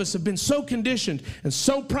some of us have been so conditioned and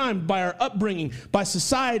so primed by our upbringing, by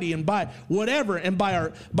society, and by whatever, and by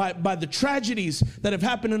the tragedies that have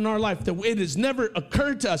happened in our life, that it has never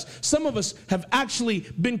occurred to us. Some of us have actually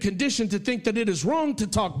been conditioned to think that it is wrong to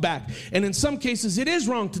talk back, and in some cases it is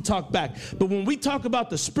wrong to talk back. But when we talk about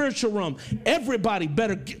the spiritual realm, everybody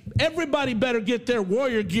better get their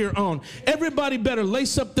warrior gear on. Everybody better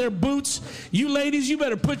lace up their boots. You ladies, you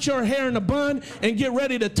better put your hair in a bun and get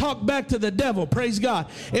ready to talk back to the devil. Praise God.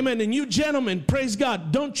 Amen. And you gentlemen, praise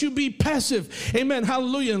God, don't you be passive. Amen.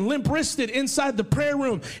 Hallelujah. And limp-wristed inside the prayer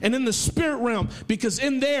room and in the spirit realm, because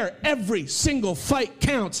in there, every single fight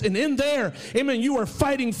counts. And in there, amen, you are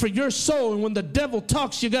fighting for your soul. And when the devil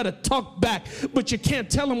talks, you got to talk back. But you can't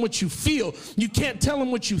tell him what you feel. You can't tell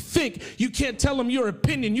him what you think. You can't tell him your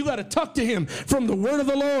opinion. You got to talk to him from the word of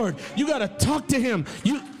the Lord. You got to talk to him.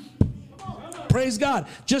 Praise God.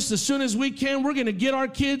 Just as soon as we can, we're going to get our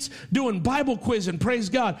kids doing Bible quiz, and praise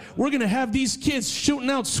God, we're going to have these kids shooting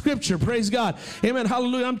out scripture. Praise God. Amen.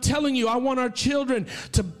 Hallelujah. I'm telling you, I want our children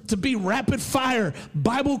to be rapid fire,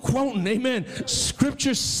 Bible quoting. Amen.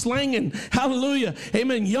 Scripture slanging. Hallelujah.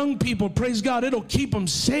 Amen. Young people, praise God. It'll keep them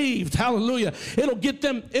saved. Hallelujah. It'll get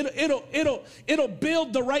them, it'll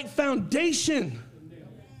build the right foundation.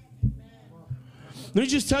 Let me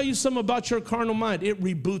just tell you something about your carnal mind. It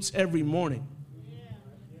reboots every morning.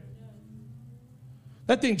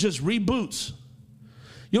 That thing just reboots.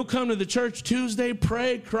 You'll come to the church Tuesday,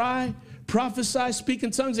 pray, cry, prophesy, speak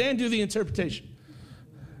in tongues, and do the interpretation.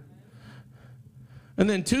 And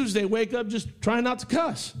then Tuesday, wake up just trying not to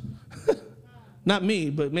cuss. Not me,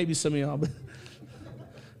 but maybe some of y'all.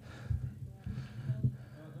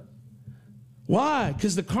 Why?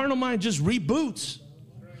 Because the carnal mind just reboots.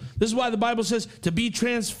 This is why the Bible says to be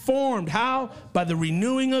transformed. How? By the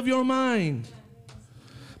renewing of your mind.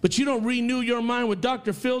 But you don't renew your mind with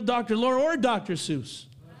Dr. Phil, Dr. Laura, or Dr. Seuss.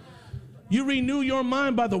 You renew your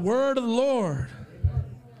mind by the word of the Lord.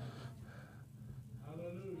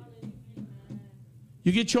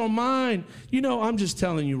 You get your mind. You know, I'm just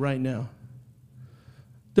telling you right now.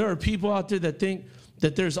 There are people out there that think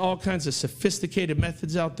that there's all kinds of sophisticated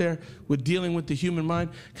methods out there with dealing with the human mind.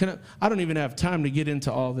 I don't even have time to get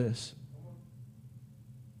into all this.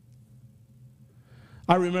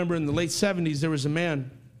 I remember in the late 70s, there was a man.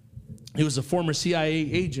 He was a former CIA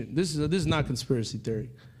agent. This is not conspiracy theory.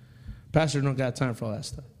 Pastor don't got time for all that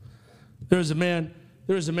stuff. There was a man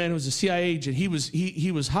who was a CIA agent.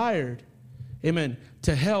 He was hired, amen,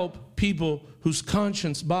 to help people whose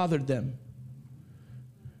conscience bothered them.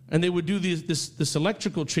 And they would do this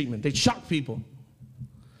electrical treatment. They'd shock people.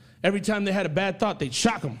 Every time they had a bad thought, they'd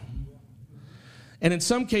shock them. And in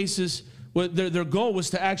some cases, their goal was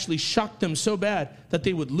to actually shock them so bad that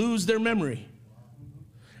they would lose their memory.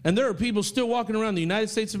 And there are people still walking around the United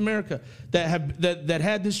States of America that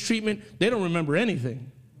had this treatment. They don't remember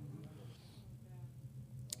anything.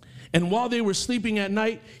 And while they were sleeping at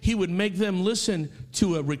night, he would make them listen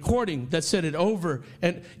to a recording that said it over.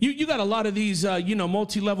 And you got a lot of these,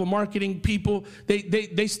 multi-level marketing people.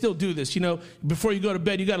 They still do this. Before you go to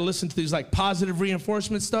bed, you got to listen to these like positive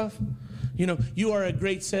reinforcement stuff. You are a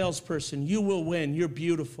great salesperson. You will win. You're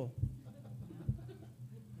beautiful.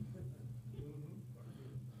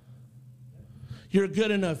 You're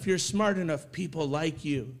good enough. You're smart enough. People like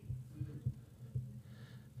you.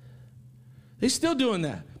 They're still doing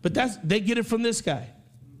that. But they get it from this guy.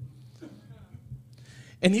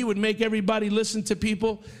 And he would make everybody listen to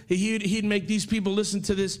people. He'd make these people listen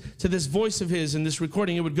to this voice of his in this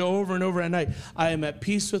recording. It would go over and over at night. I am at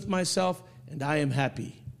peace with myself and I am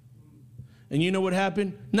happy. And you know what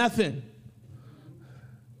happened? Nothing.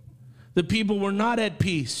 The people were not at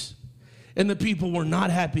peace. And the people were not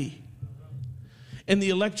happy. And the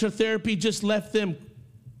electrotherapy just left them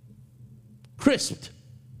crispy,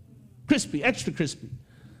 extra crispy.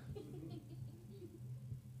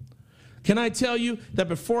 Can I tell you that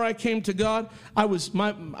before I came to God, I was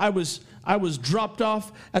dropped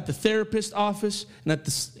off at the therapist's office and at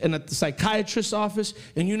the psychiatrist's office,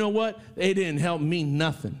 and you know what? They didn't help me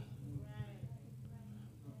nothing.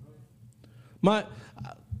 I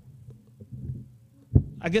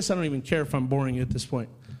guess I don't even care if I'm boring you at this point.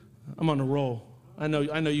 I'm on a roll. I know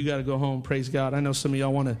you got to go home. Praise God. I know some of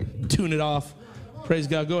y'all want to tune it off. Praise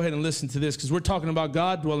God. Go ahead and listen to this because we're talking about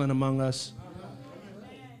God dwelling among us.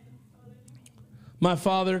 My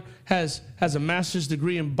father has a master's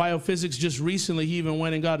degree in biophysics. Just recently, he even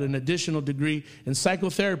went and got an additional degree in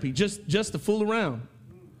psychotherapy, just to fool around.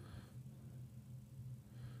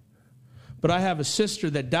 But I have a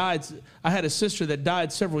sister that died. I had a sister that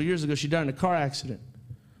died several years ago. She died in a car accident.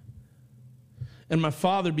 And my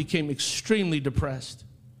father became extremely depressed.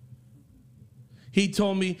 He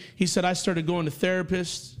told me, he said, I started going to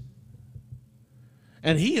therapists.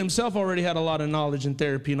 And he himself already had a lot of knowledge in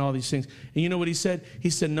therapy and all these things. And you know what he said? He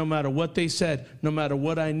said, no matter what they said, no matter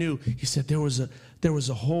what I knew, he said, there was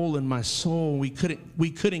a hole in my soul. We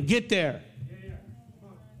couldn't get there.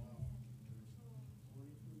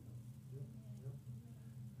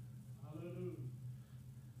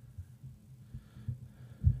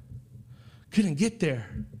 Couldn't get there.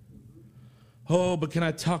 Oh, but can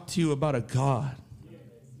I talk to you about a God?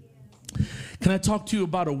 Can I talk to you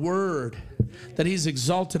about a word that he's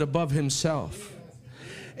exalted above himself?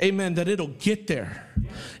 Amen, that it'll get there.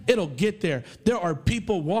 It'll get there. There are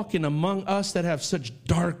people walking among us that have such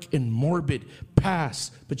dark and morbid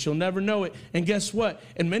past, but you'll never know it. And guess what?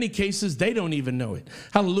 In many cases, they don't even know it.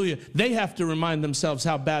 Hallelujah. They have to remind themselves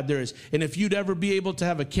how bad there is. And if you'd ever be able to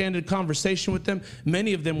have a candid conversation with them,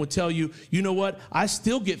 many of them would tell you, you know what? I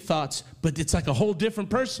still get thoughts, but it's like a whole different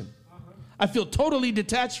person. I feel totally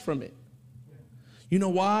detached from it. You know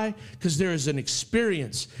why? Because there is an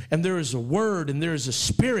experience and there is a word and there is a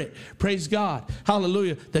spirit, praise God,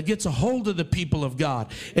 hallelujah, that gets a hold of the people of God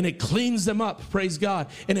and it cleans them up, praise God,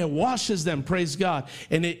 and it washes them, praise God,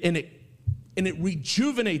 and it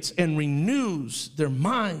rejuvenates and renews their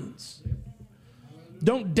minds.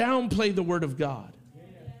 Don't downplay the word of God.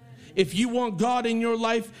 If you want God in your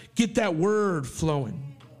life, get that word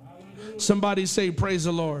flowing. Somebody say, praise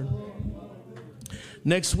the Lord.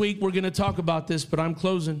 Next week, we're going to talk about this, but I'm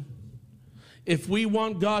closing. If we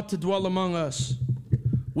want God to dwell among us,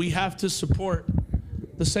 we have to support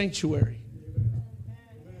the sanctuary.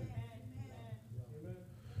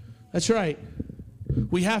 That's right.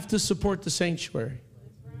 We have to support the sanctuary.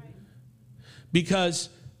 because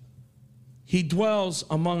he dwells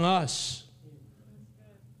among us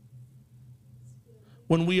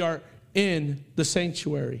when we are in the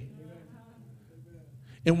sanctuary.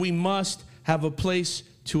 And we must have a place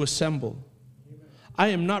to assemble. I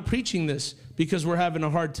am not preaching this because we're having a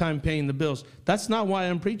hard time paying the bills. That's not why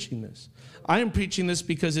I'm preaching this. I am preaching this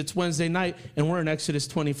because it's Wednesday night and we're in Exodus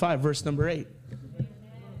 25, verse number 8.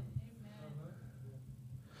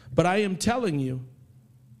 But I am telling you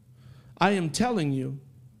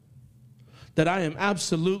that I am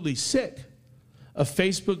absolutely sick of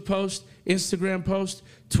Facebook posts, Instagram posts,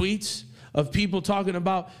 tweets of people talking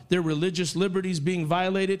about their religious liberties being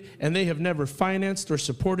violated, and they have never financed or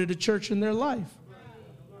supported a church in their life.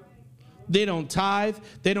 They don't tithe,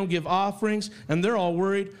 they don't give offerings, and they're all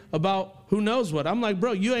worried about who knows what. I'm like,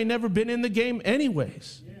 bro, you ain't never been in the game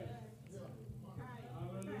anyways.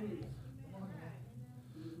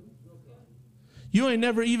 You ain't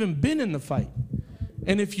never even been in the fight.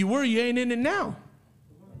 And if you were, you ain't in it now.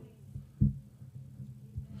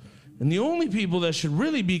 And the only people that should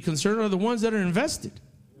really be concerned are the ones that are invested.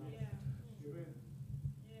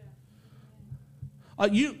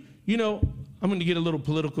 You know, I'm going to get a little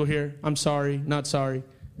political here. I'm sorry, not sorry.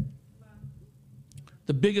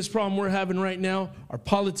 The biggest problem we're having right now are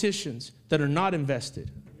politicians that are not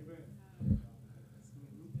invested.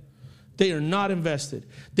 They are not invested.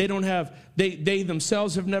 They don't have, they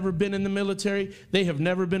themselves have never been in the military. They have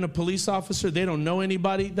never been a police officer. They don't know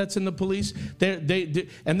anybody that's in the police. They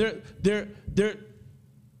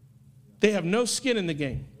have no skin in the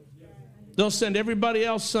game. They'll send everybody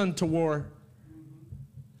else's son to war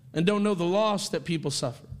and don't know the loss that people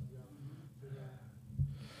suffer.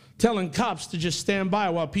 Telling cops to just stand by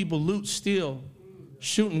while people loot, steal,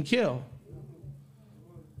 shoot, and kill.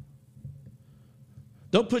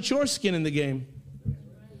 They'll put your skin in the game.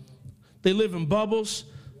 They live in bubbles.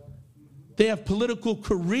 They have political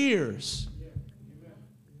careers.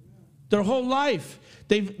 Their whole life,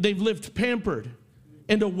 they've lived pampered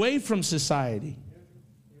and away from society.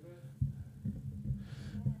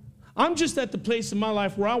 I'm just at the place in my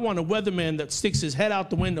life where I want a weatherman that sticks his head out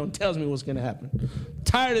the window and tells me what's going to happen.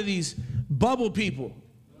 Tired of these bubble people.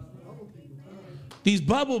 These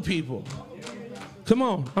bubble people. Come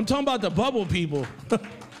on, I'm talking about the bubble people.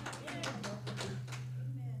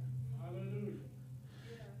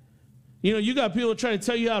 You know, you got people trying to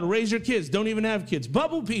tell you how to raise your kids, don't even have kids.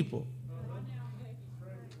 Bubble people.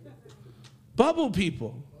 Bubble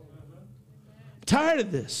people. I'm tired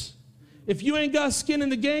of this. If you ain't got skin in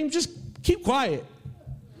the game, just keep quiet.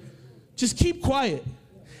 Just keep quiet.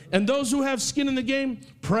 And those who have skin in the game,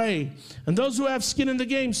 pray. And those who have skin in the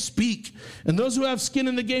game, speak. And those who have skin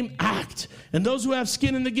in the game, act. And those who have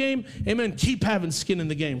skin in the game, amen, keep having skin in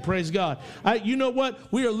the game. Praise God. You know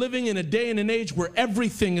what? We are living in a day and an age where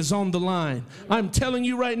everything is on the line. I'm telling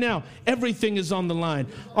you right now, everything is on the line.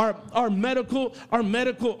 Our medical's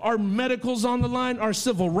on the line. Our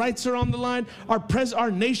civil rights are on the line.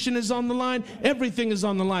 Our nation is on the line. Everything is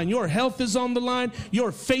on the line. Your health is on the line.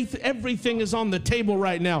 Your faith, everything is on the table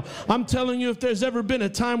right now. I'm telling you, if there's ever been a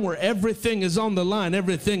time where everything is on the line,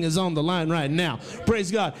 everything is on the line right now. Praise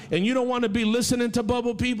God. And you don't want to be listening to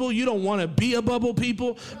bubble people. You don't want to be a bubble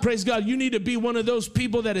people. Praise God. You need to be one of those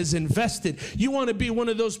people that is invested. You want to be one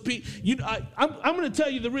of those people. I'm going to tell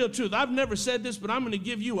you the real truth. I've never said this, but I'm going to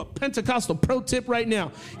give you a Pentecostal pro tip right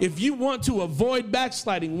now. If you want to avoid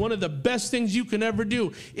backsliding, one of the best things you can ever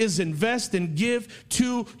do is invest and give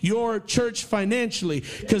to your church financially.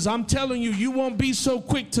 Because I'm telling you, you won't be so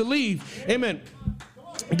quick to leave. Amen.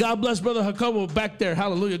 God bless Brother Jacobo back there.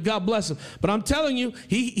 Hallelujah. God bless him. But I'm telling you,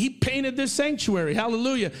 he painted this sanctuary.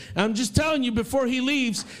 Hallelujah. And I'm just telling you, before he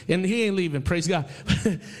leaves, and he ain't leaving, praise God.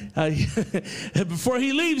 Before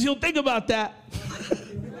he leaves, he'll think about that.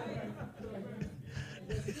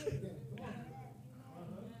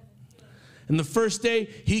 And the first day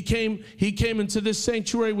he came into this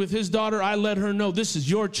sanctuary with his daughter, I let her know, this is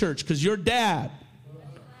your church, because your dad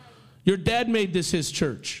made this his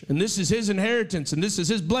church, and this is his inheritance, and this is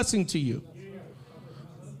his blessing to you.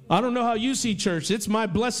 I don't know how you see church. It's my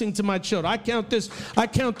blessing to my children. I count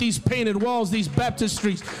these painted walls, these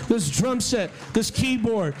baptistries, this drum set, this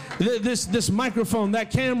keyboard, this microphone,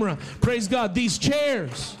 that camera. Praise God. These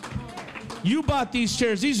chairs. You bought these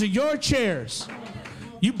chairs. These are your chairs.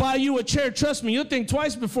 You buy you a chair, trust me, you'll think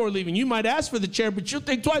twice before leaving. You might ask for the chair, but you'll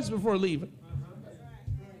think twice before leaving.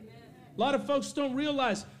 A lot of folks don't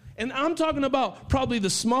realize. And I'm talking about probably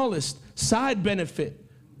the smallest side benefit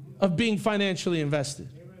of being financially invested.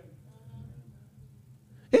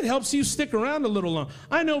 It helps you stick around a little long.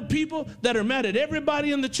 I know people that are mad at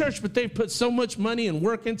everybody in the church, but they've put so much money and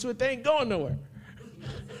work into it, they ain't going nowhere.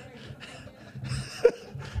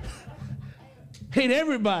 hate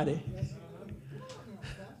everybody.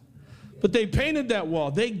 But they painted that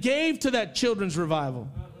wall. They gave to that children's revival.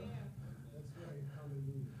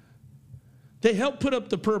 They helped put up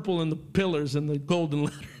the purple and the pillars and the golden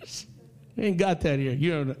letters. You ain't got that here.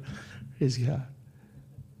 You don't know. Praise God.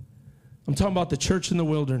 I'm talking about the church in the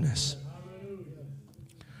wilderness.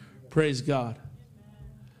 Praise God.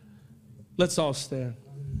 Let's all stand.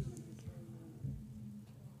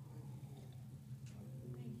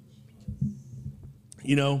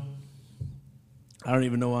 You know, I don't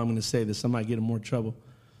even know why I'm going to say this. I might get in more trouble.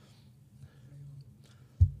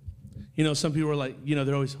 You know, some people are like, you know,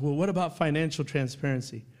 they're always, well, what about financial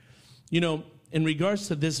transparency? You know, in regards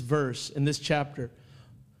to this verse in this chapter,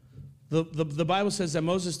 the Bible says that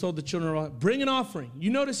Moses told the children of Israel, bring an offering. You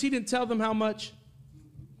notice he didn't tell them how much?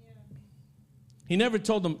 He never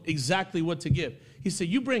told them exactly what to give. He said,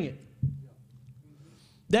 you bring it.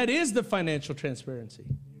 That is the financial transparency.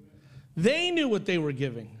 They knew what they were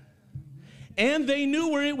giving. And they knew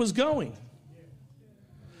where it was going.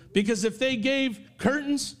 Because if they gave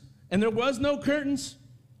curtains and there was no curtains,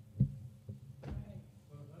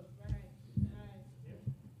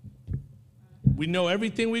 we know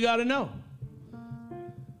everything we got to know.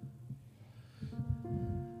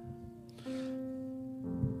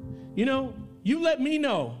 You know, you let me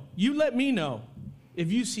know. You let me know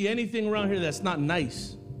if you see anything around here that's not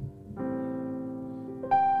nice.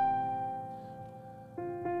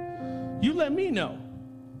 You let me know.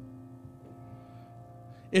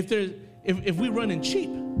 If we running cheap.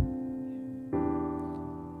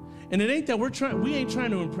 And it ain't that we ain't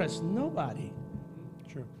trying to impress nobody.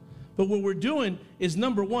 Sure. But what we're doing is,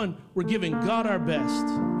 number one, we're giving God our best.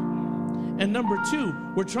 And number two,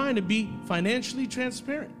 we're trying to be financially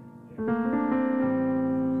transparent.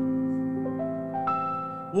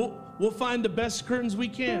 We'll find the best curtains we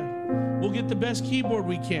can. We'll get the best keyboard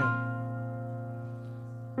we can.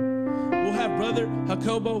 We'll have Brother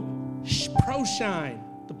Jacobo Pro Shine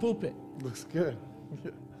the pulpit. Looks good.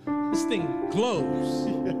 This thing glows.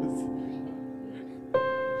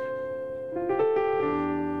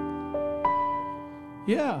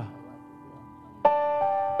 Yes. Yeah.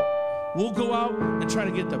 We'll go out and try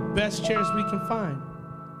to get the best chairs we can find.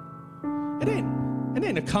 It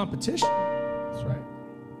ain't a competition. That's right.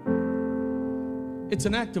 It's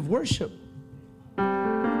an act of worship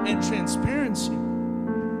and transparency.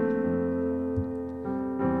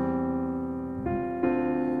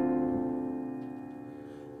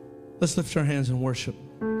 Let's lift our hands and worship.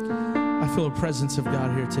 I feel the presence of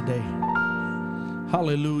God here today.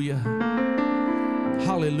 Hallelujah.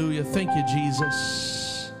 Hallelujah. Thank you,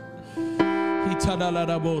 Jesus.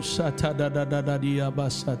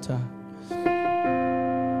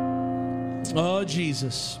 Oh,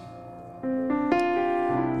 Jesus.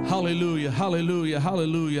 Hallelujah, hallelujah,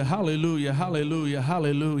 hallelujah, hallelujah, hallelujah,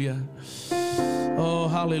 hallelujah. Oh,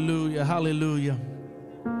 hallelujah, hallelujah.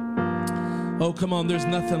 Oh, come on, there's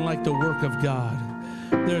nothing like the work of God.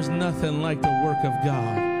 There's nothing like the work of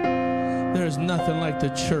God. There's nothing like the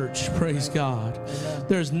church, praise God.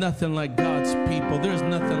 There's nothing like God's people. There's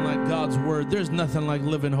nothing like God's word. There's nothing like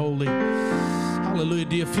living holy. Hallelujah.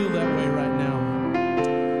 Do you feel that way right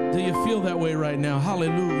now? Do you feel that way right now?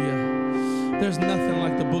 Hallelujah. There's nothing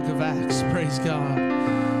like the book of Acts, praise God.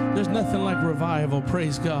 There's nothing like revival,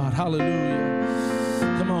 praise God. Hallelujah.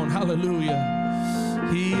 Come on, hallelujah.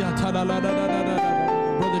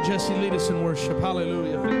 Brother Jesse, lead us in worship.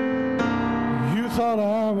 Hallelujah. You thought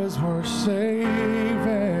I was worth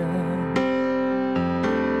saving.